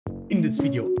In this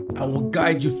video, I will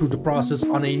guide you through the process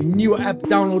on a new app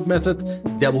download method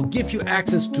that will give you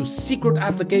access to secret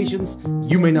applications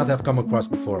you may not have come across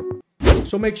before.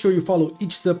 So make sure you follow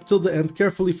each step till the end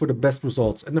carefully for the best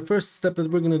results. And the first step that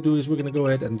we're going to do is we're going to go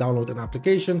ahead and download an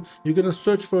application. You're going to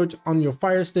search for it on your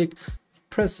Fire Stick,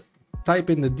 type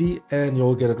in the D and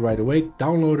you'll get it right away.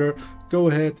 Downloader, go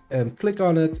ahead and click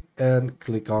on it and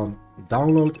click on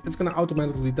download. It's going to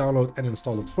automatically download and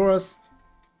install it for us.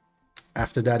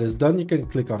 After that is done, you can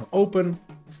click on open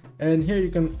and here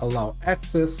you can allow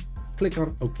access. Click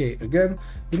on OK again.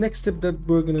 The next step that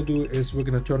we're going to do is we're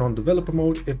going to turn on developer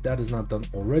mode. If that is not done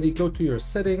already, go to your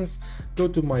settings, go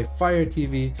to my Fire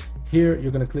TV. Here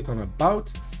you're going to click on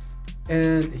about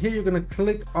and here you're going to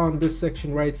click on this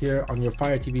section right here on your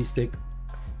Fire TV stick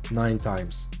 9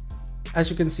 times. As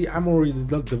you can see, I'm already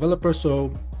the developer,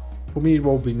 so for me it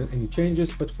won't be any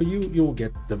changes, but for you, you'll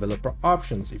get developer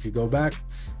options. If you go back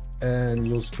and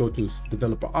you'll go to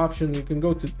developer option, you can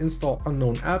go to install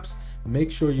unknown apps.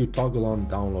 Make sure you toggle on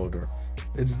downloader.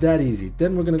 It's that easy.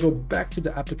 Then we're going to go back to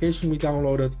the application we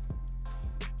downloaded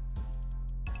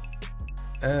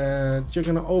and you're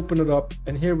going to open it up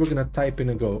and here we're going to type in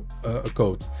a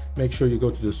code. Make sure you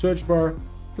go to the search bar,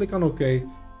 click on OK,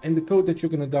 and the code that you're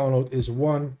going to download is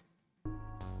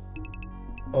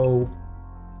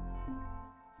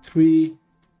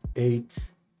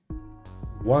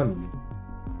 10381.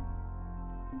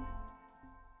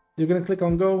 You're going to click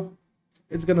on go.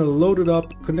 It's going to load it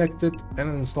up, connect it,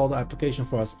 and install the application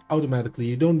for us automatically.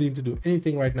 You don't need to do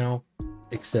anything right now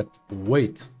except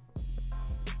wait.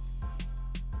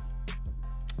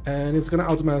 And it's going to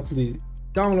automatically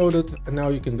download it. And now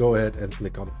you can go ahead and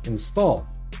click on install.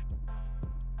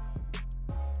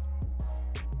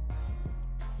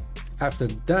 After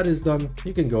that is done,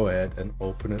 you can go ahead and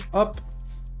open it up.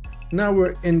 Now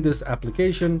we're in this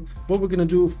application. What we're going to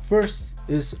do first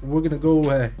is we're going to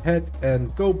go ahead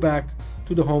and go back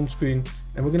to the home screen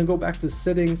and we're going to go back to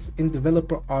settings. In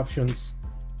developer options,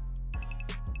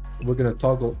 we're going to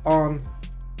toggle on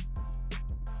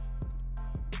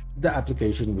the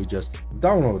application we just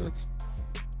downloaded.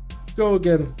 Go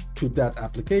again to that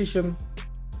application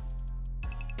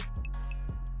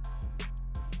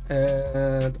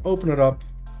and open it up.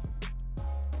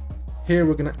 Here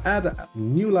we're going to add a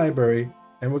new library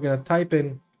and we're going to type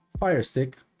in Fire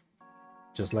Stick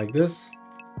just like this.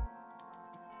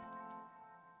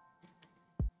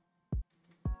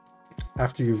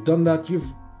 After you've done that,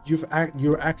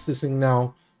 you're accessing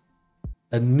now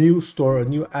a new store, a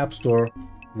new app store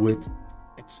with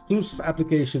exclusive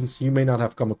applications you may not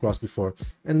have come across before.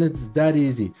 And it's that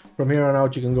easy. From here on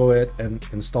out, you can go ahead and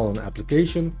install an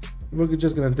application. We're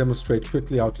just going to demonstrate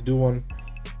quickly how to do one.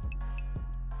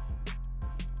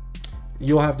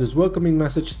 You'll have this welcoming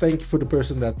message. Thank you for the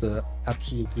person that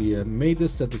absolutely made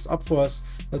this, set this up for us.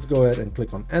 Let's go ahead and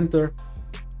click on enter.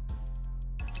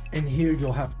 And here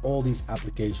you'll have all these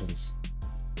applications.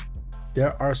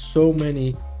 There are so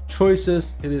many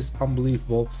choices. It is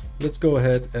unbelievable. Let's go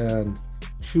ahead and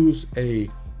choose a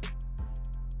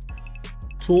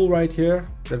tool right here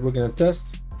that we're going to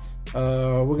test.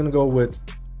 We're going to go with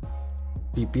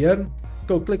VPN.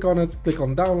 Go click on it, click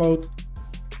on download.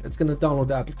 It's going to download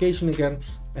the application again,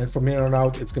 and from here on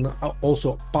out it's going to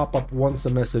also pop up once a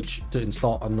message to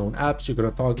install unknown apps. You're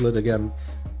going to toggle it again,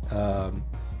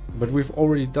 but we've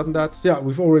already done that. Yeah,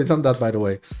 we've already done that, by the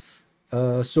way.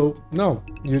 So now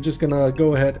you're just going to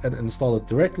go ahead and install it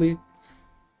directly,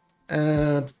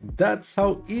 and that's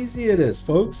how easy it is,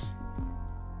 folks.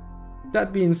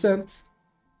 That being said,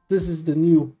 this is the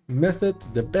new method,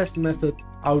 the best method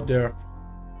out there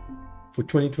for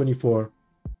 2024.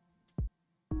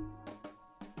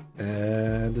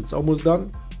 And it's almost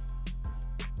done.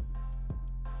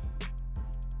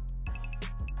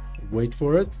 Wait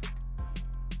for it.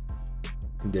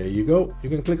 There you go. You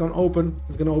can click on open.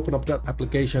 It's going to open up that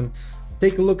application.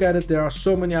 Take a look at it. There are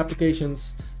so many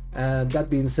applications. And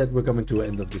that being said, we're coming to the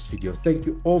end of this video. Thank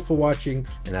you all for watching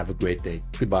and have a great day.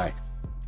 Goodbye.